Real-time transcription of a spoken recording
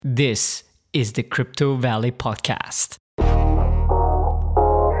This is the Crypto Valley Podcast.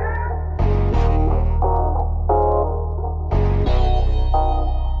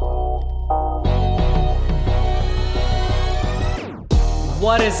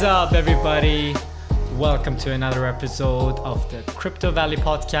 What is up, everybody? Welcome to another episode of the Crypto Valley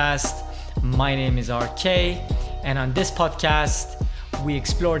Podcast. My name is RK, and on this podcast, we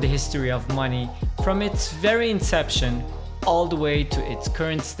explore the history of money from its very inception all the way to its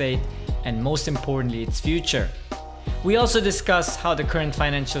current state and, most importantly, its future. We also discuss how the current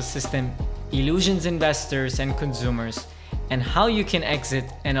financial system illusions investors and consumers and how you can exit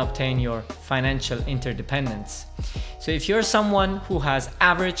and obtain your financial interdependence. So if you're someone who has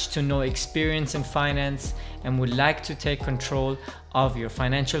average to no experience in finance and would like to take control of your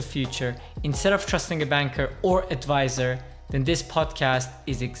financial future instead of trusting a banker or advisor, then this podcast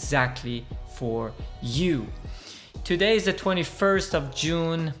is exactly for you. Today is the 21st of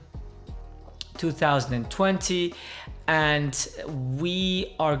June, 2020, and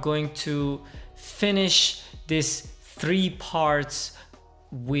we are going to finish this 3 parts,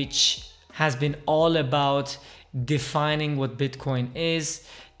 which has been all about defining what Bitcoin is,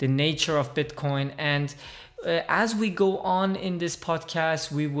 the nature of Bitcoin, and as we go on in this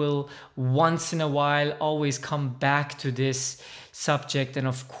podcast, we will once in a while always come back to this subject. And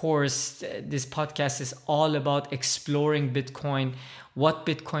of course, this podcast is all about exploring Bitcoin, what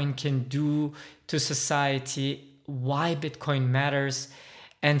Bitcoin can do to society, why Bitcoin matters,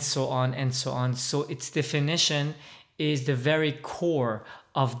 and so on and so on. So its definition is the very core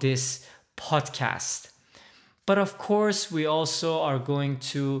of this podcast. But of course, we also are going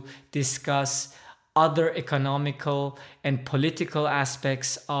to discuss other economical and political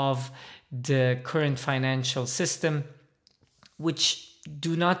aspects of the current financial system, which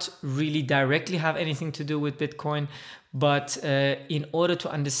do not really directly have anything to do with Bitcoin. But in order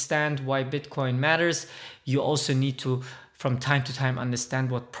to understand why Bitcoin matters, you also need to, from time to time,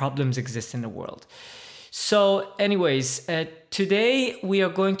 understand what problems exist in the world. So anyways, today we are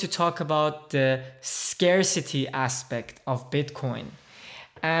going to talk about the scarcity aspect of Bitcoin.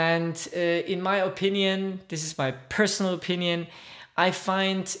 And in my opinion, this is my personal opinion, I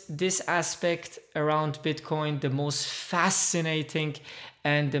find this aspect around Bitcoin the most fascinating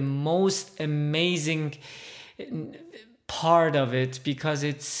and the most amazing part of it, because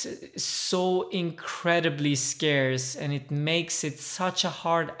it's so incredibly scarce and it makes it such a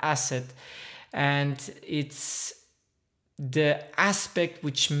hard asset. And it's the aspect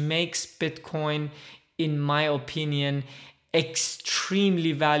which makes Bitcoin, in my opinion,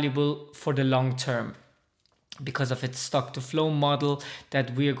 extremely valuable for the long term because of its stock to flow model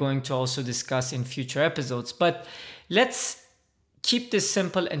that we are going to also discuss in future episodes. But let's keep this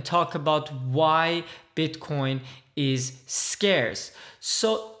simple and talk about why Bitcoin is scarce.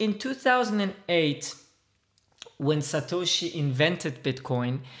 So in 2008, when Satoshi invented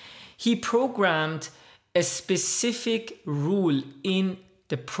Bitcoin, he programmed a specific rule in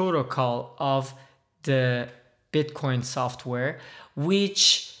the protocol of the Bitcoin software,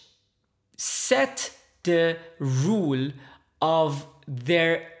 which set the rule of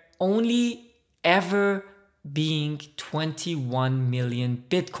there only ever being 21 million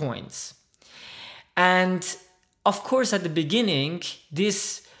Bitcoins. And of course, at the beginning,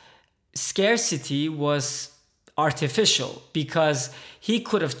 this scarcity was artificial because he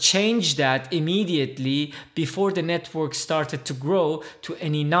could have changed that immediately before the network started to grow to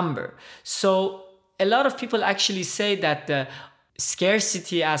any number. So a lot of people actually say that the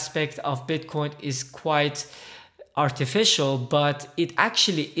scarcity aspect of Bitcoin is quite artificial, but it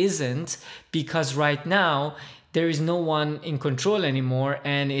actually isn't, because right now there is no one in control anymore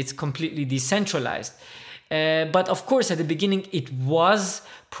and it's completely decentralized. But of course, at the beginning, it was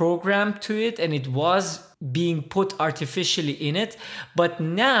programmed to it and it was being put artificially in it. But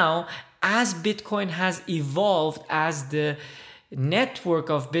now, as Bitcoin has evolved, as the network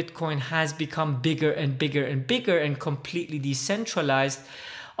of Bitcoin has become bigger and bigger and bigger and completely decentralized,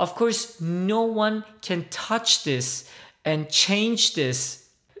 of course, no one can touch this and change this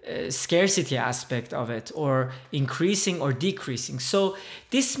scarcity aspect of it, or increasing or decreasing. So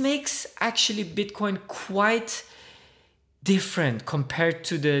this makes actually Bitcoin quite different compared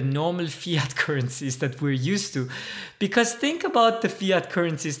to the normal fiat currencies that we're used to. Because think about the fiat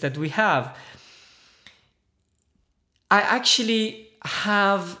currencies that we have. I actually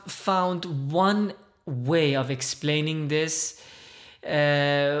have found one way of explaining this,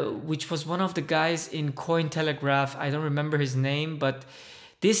 which was one of the guys in Cointelegraph. I don't remember his name, but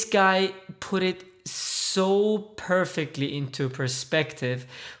this guy put it so perfectly into perspective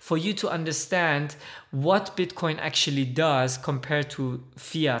for you to understand what Bitcoin actually does compared to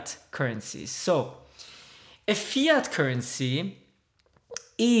fiat currencies. So, a fiat currency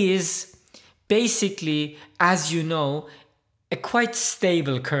is basically, as you know, a quite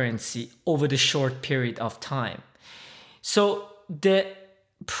stable currency over the short period of time. So the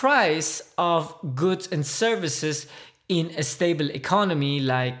price of goods and services in a stable economy,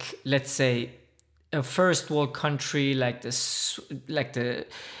 like let's say a first world country like the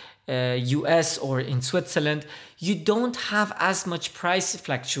US or in Switzerland, you don't have as much price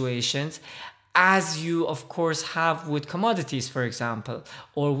fluctuations as you of course have with commodities, for example,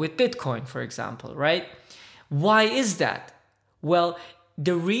 or with Bitcoin, for example, right? Why is that? Well,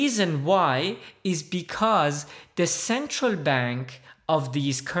 the reason why is because the central bank of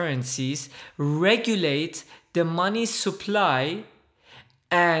these currencies regulate the money supply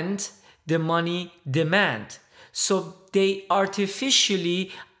and the money demand. So they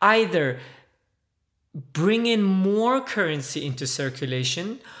artificially either bring in more currency into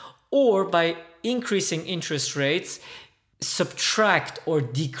circulation, or by increasing interest rates, subtract or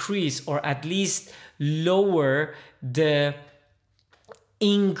decrease or at least lower the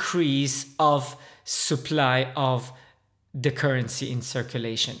increase of supply of the currency in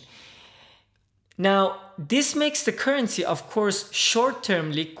circulation. Now, this makes the currency, of course,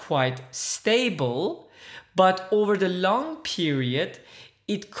 short-termly quite stable, but over the long period,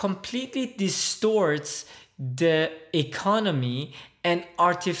 it completely distorts the economy and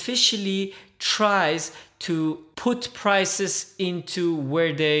artificially tries to put prices into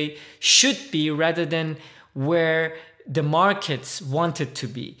where they should be rather than where the markets want it to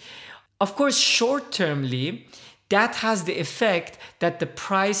be. Of course, short-termly, that has the effect that the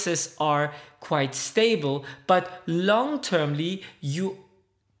prices are quite stable, but long-termly, you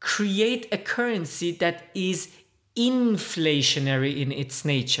create a currency that is inflationary in its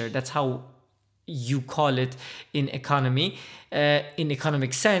nature. That's how you call it in economy, in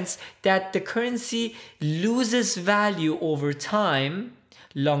economic sense, that the currency loses value over time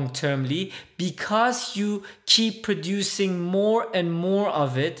long-termly because you keep producing more and more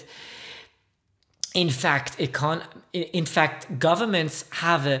of it. In fact, governments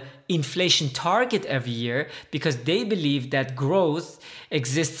have an inflation target every year because they believe that growth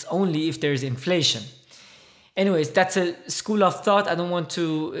exists only if there is inflation. Anyways, that's a school of thought. I don't want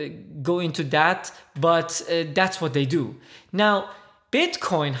to go into that, but that's what they do. Now,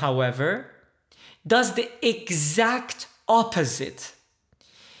 Bitcoin, however, does the exact opposite.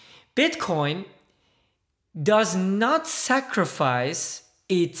 Bitcoin does not sacrifice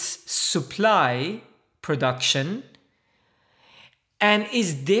its supply production and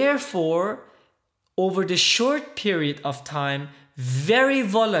is therefore, over the short period of time, very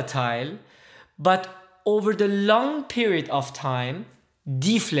volatile, but over the long period of time,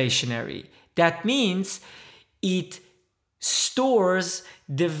 deflationary. That means it stores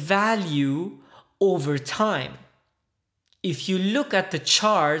the value over time. If you look at the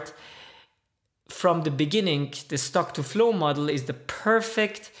chart from the beginning, the stock to flow model is the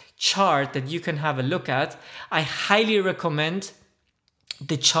perfect chart that you can have a look at. I highly recommend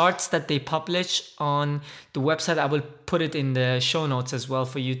the charts that they publish on the website. I will put it in the show notes as well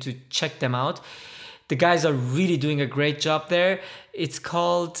for you to check them out. The guys are really doing a great job there. It's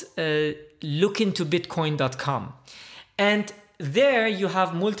called lookintobitcoin.com. And there you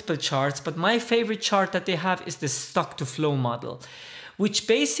have multiple charts, but my favorite chart that they have is the stock to flow model, which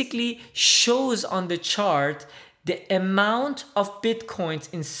basically shows on the chart the amount of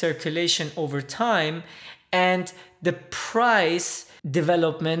Bitcoins in circulation over time and the price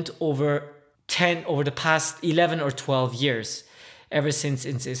development over the past 11 or 12 years, ever since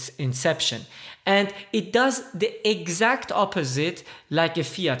its inception. And it does the exact opposite like a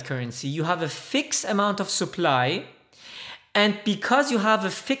fiat currency. You have a fixed amount of supply, and because you have a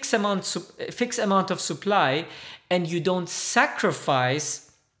fixed amount of supply and you don't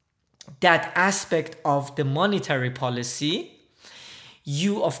sacrifice that aspect of the monetary policy,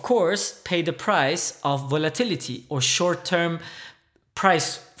 you of course pay the price of volatility or short-term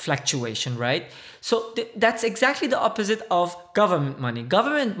price fluctuation, right? So that's exactly the opposite of government money.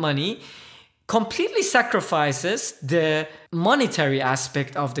 Government money completely sacrifices the monetary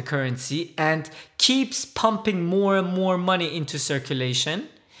aspect of the currency and keeps pumping more and more money into circulation,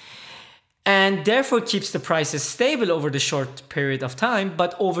 and therefore keeps the prices stable over the short period of time,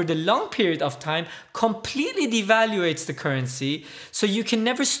 but over the long period of time completely devaluates the currency, so you can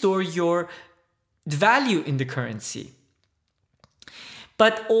never store your value in the currency.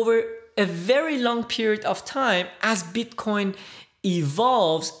 But over a very long period of time, as Bitcoin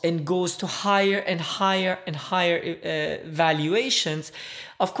evolves and goes to higher and higher and higher valuations,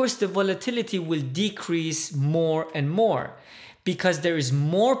 of course the volatility will decrease more and more, because there is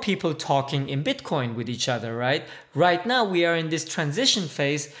more people talking in Bitcoin with each other, right? Right now we are in this transition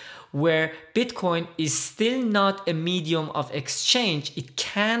phase where Bitcoin is still not a medium of exchange. It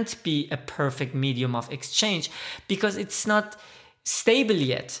can't be a perfect medium of exchange because it's not stable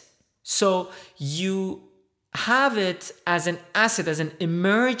yet. So you have it as an asset, as an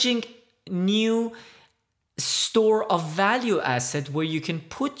emerging new store of value asset where you can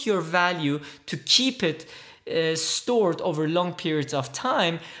put your value to keep it stored over long periods of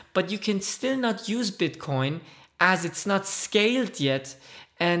time, but you can still not use Bitcoin as it's not scaled yet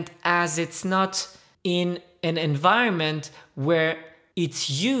and as it's not in an environment where it's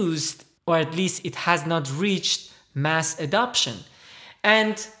used, or at least it has not reached mass adoption.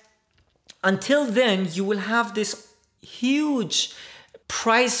 And until then, you will have this huge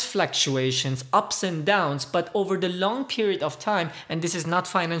price fluctuations, ups and downs, but over the long period of time, and this is not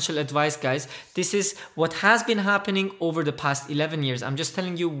financial advice, guys, this is what has been happening over the past 11 years. I'm just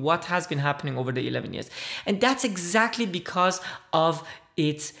telling you what has been happening over the 11 years. And that's exactly because of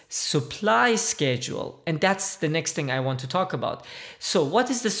its supply schedule. And that's the next thing I want to talk about. So what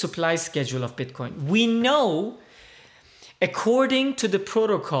is the supply schedule of Bitcoin? We know, according to the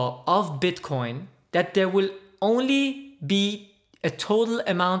protocol of Bitcoin, that there will only be a total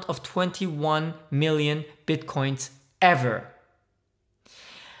amount of 21 million Bitcoins ever.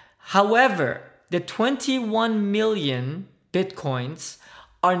 However, the 21 million Bitcoins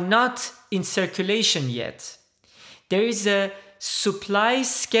are not in circulation yet. There is a supply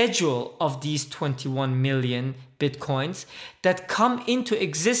schedule of these 21 million Bitcoins that come into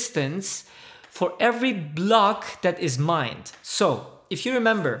existence for every block that is mined. So, if you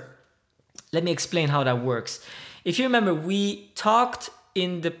remember, let me explain how that works. If you remember, we talked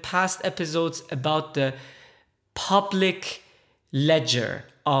in the past episodes about the public ledger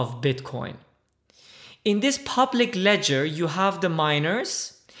of Bitcoin. In this public ledger, you have the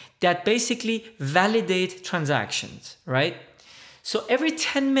miners that basically validate transactions, right? So every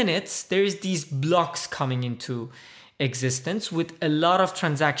 10 minutes, there is these blocks coming into existence with a lot of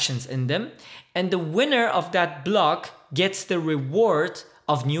transactions in them. And the winner of that block gets the reward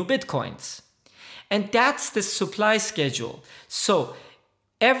of new Bitcoins. And that's the supply schedule. So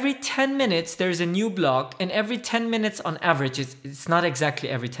every 10 minutes, there's a new block, and every 10 minutes on average, it's not exactly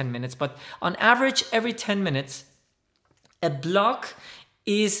every 10 minutes, but on average, every 10 minutes, a block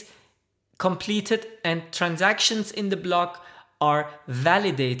is completed and transactions in the block are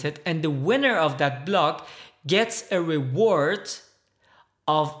validated, and the winner of that block gets a reward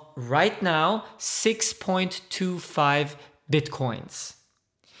of right now 6.25 Bitcoins.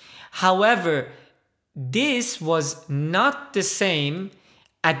 However, this was not the same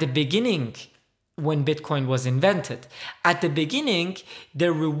at the beginning when Bitcoin was invented. At the beginning,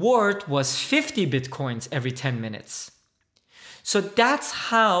 the reward was 50 Bitcoins every 10 minutes. So that's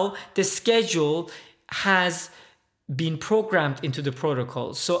how the schedule has been programmed into the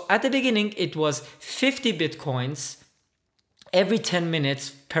protocol. So at the beginning, it was 50 Bitcoins every 10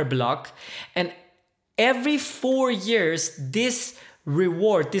 minutes per block. And every 4 years, this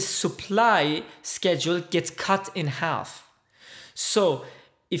reward, this supply schedule gets cut in half. So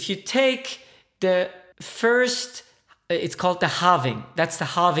if you take the first, it's called the halving. That's the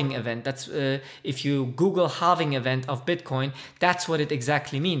halving event. That's if you Google halving event of Bitcoin, that's what it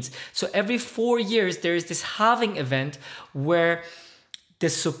exactly means. So every 4 years, there is this halving event where the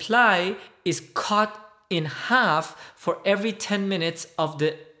supply is cut in half for every 10 minutes of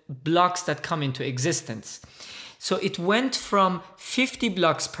the blocks that come into existence. So it went from 50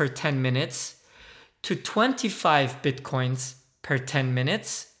 blocks per 10 minutes to 25 Bitcoins per 10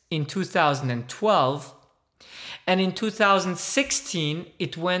 minutes in 2012. And in 2016,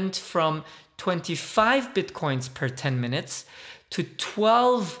 it went from 25 Bitcoins per 10 minutes to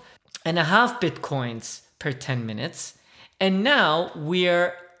 12 and a half Bitcoins per 10 minutes. And now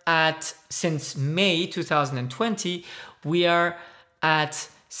we're at, since May 2020, we are at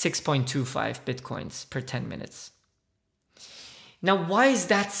 6.25 Bitcoins per 10 minutes. Now, why is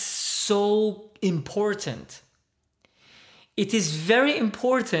that so important? It is very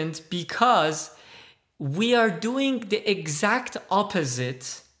important because we are doing the exact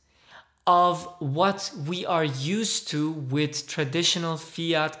opposite of what we are used to with traditional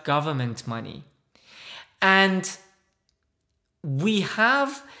fiat government money. And we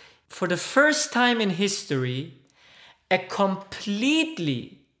have, for the first time in history, a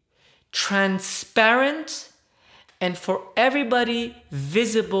completely transparent and for everybody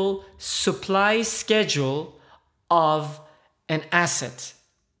visible supply schedule of an asset.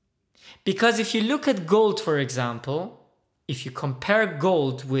 Because if you look at gold, for example, if you compare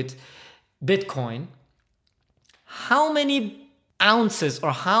gold with Bitcoin, how many ounces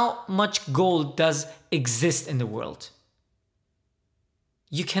or how much gold does exist in the world?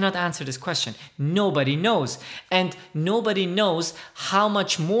 You cannot answer this question. Nobody knows. And nobody knows how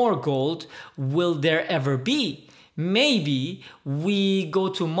much more gold will there ever be. Maybe we go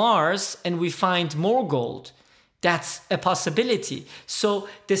to Mars and we find more gold. That's a possibility. So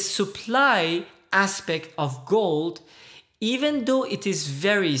the supply aspect of gold, even though it is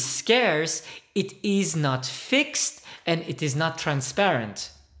very scarce, it is not fixed and it is not transparent.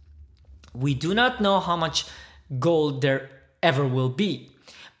 We do not know how much gold there ever will be.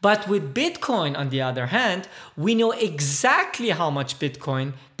 But with Bitcoin, on the other hand, we know exactly how much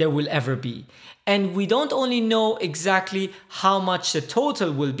Bitcoin there will ever be. And we don't only know exactly how much the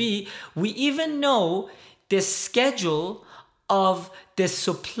total will be, we even know the schedule of the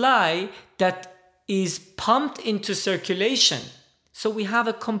supply that is pumped into circulation. So we have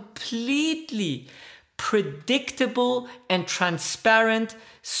a completely predictable and transparent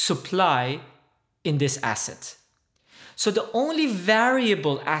supply in this asset. So the only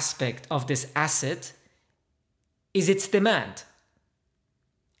variable aspect of this asset is its demand.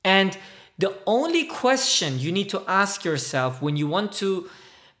 And the only question you need to ask yourself when you want to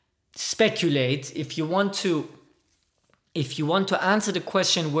speculate, if you want to answer the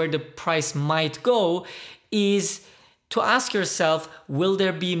question where the price might go, is to ask yourself, will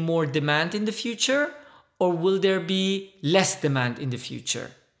there be more demand in the future or will there be less demand in the future?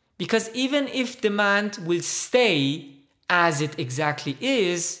 Because even if demand will stay as it exactly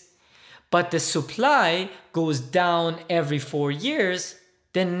is, but the supply goes down every 4 years,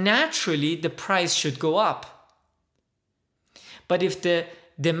 then naturally the price should go up. But if the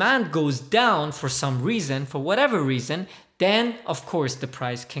demand goes down for some reason, for whatever reason, then of course the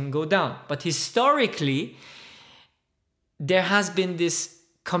price can go down. But historically, there has been this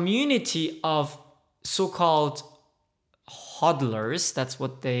community of so-called hodlers, that's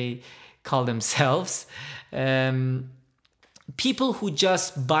what they call themselves, people who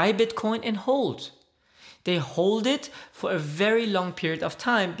just buy Bitcoin and hold. They hold it for a very long period of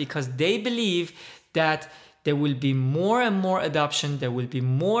time because they believe that there will be more and more adoption, there will be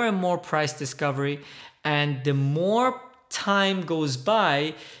more and more price discovery, and the more time goes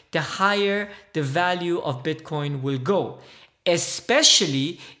by, the higher the value of Bitcoin will go.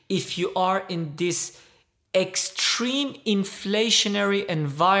 Especially if you are in this extreme inflationary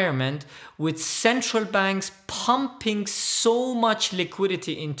environment with central banks pumping so much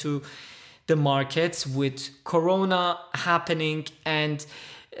liquidity into the markets, with Corona happening and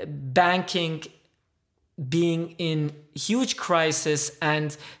banking being in huge crisis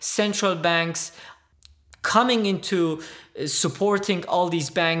and central banks coming into supporting all these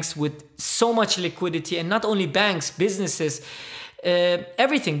banks with so much liquidity, and not only banks, businesses,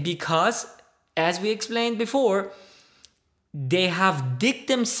 everything, because as we explained before, they have digged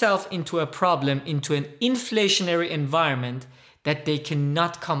themselves into a problem, into an inflationary environment that they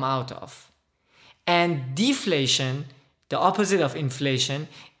cannot come out of. And deflation, the opposite of inflation,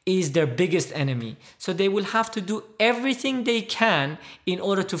 is their biggest enemy. So they will have to do everything they can in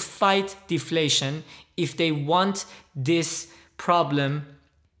order to fight deflation if they want this problem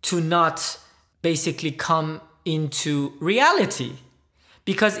to not basically come into reality.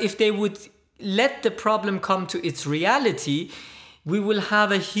 Because if they would let the problem come to its reality, we will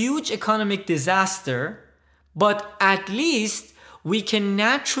have a huge economic disaster, but at least we can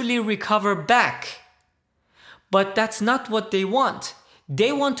naturally recover back. But that's not what they want.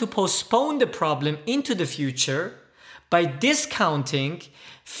 They want to postpone the problem into the future by discounting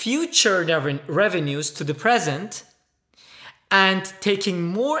future revenues to the present and taking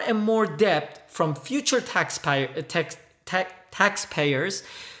more and more debt from future taxpayers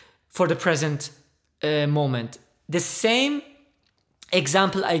for the present moment. The same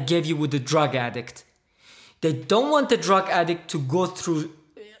example I gave you with the drug addict. They don't want the drug addict to go through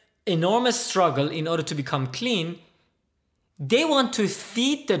enormous struggle in order to become clean. They want to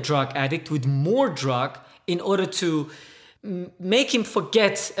feed the drug addict with more drug in order to make him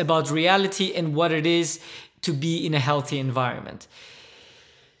forget about reality and what it is to be in a healthy environment.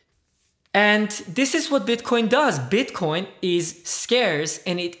 And this is what Bitcoin does. Bitcoin is scarce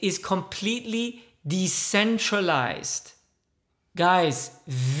and it is completely decentralized. Guys,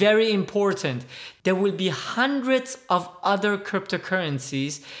 very important. There will be hundreds of other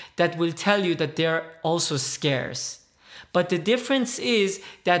cryptocurrencies that will tell you that they're also scarce. But the difference is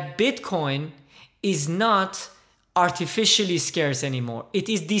that Bitcoin is not artificially scarce anymore. It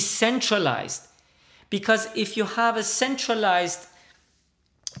is decentralized. Because if you have a centralized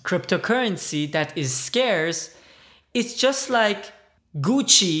cryptocurrency that is scarce, it's just like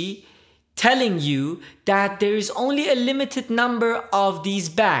Gucci telling you that there is only a limited number of these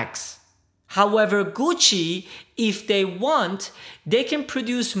bags. However, Gucci, if they want, they can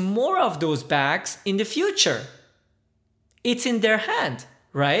produce more of those bags in the future. It's in their hand,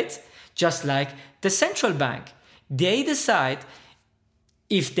 right? Just like the central bank. They decide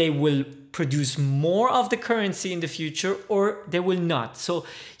if they will produce more of the currency in the future or they will not. So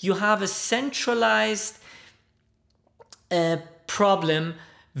you have a centralized problem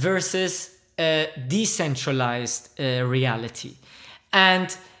versus a decentralized reality.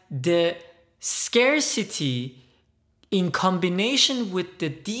 And the scarcity in combination with the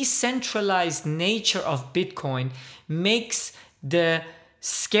decentralized nature of Bitcoin makes the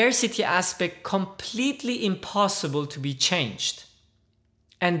scarcity aspect completely impossible to be changed.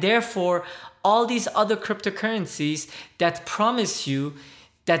 And therefore, all these other cryptocurrencies that promise you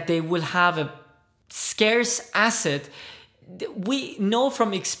that they will have a scarce asset, we know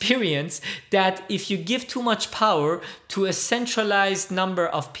from experience that if you give too much power to a centralized number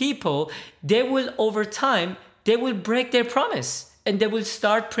of people, they will, over time, they will break their promise and they will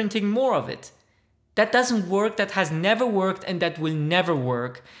start printing more of it. That doesn't work, that has never worked, and that will never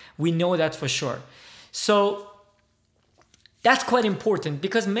work. We know that for sure. So that's quite important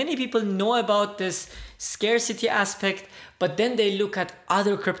because many people know about this scarcity aspect, but then they look at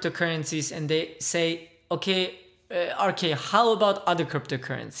other cryptocurrencies and they say, okay, RK, how about other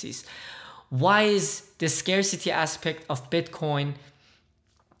cryptocurrencies? Why is the scarcity aspect of Bitcoin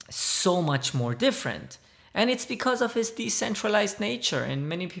so much more different? And it's because of its decentralized nature, and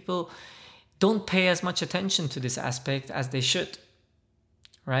many people don't pay as much attention to this aspect as they should,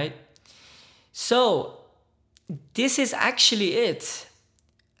 right? So this is actually it.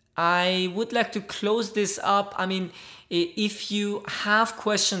 I would like to close this up. I mean, if you have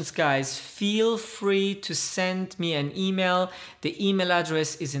questions, guys, feel free to send me an email. The email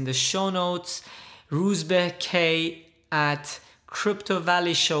address is in the show notes,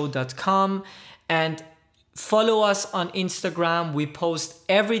 roozbeh@cryptovalley.show.com, and follow us on Instagram. We post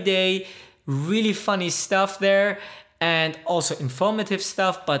every day really funny stuff there and also informative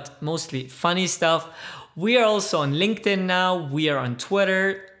stuff, but mostly funny stuff. We are also on LinkedIn now. We are on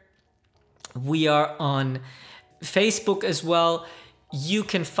Twitter. We are on Facebook as well. You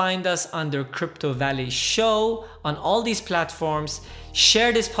can find us under Crypto Valley Show on all these platforms.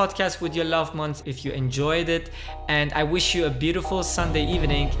 Share this podcast with your loved ones if you enjoyed it. And I wish you a beautiful Sunday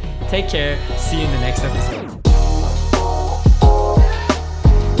evening. Take care. See you in the next episode.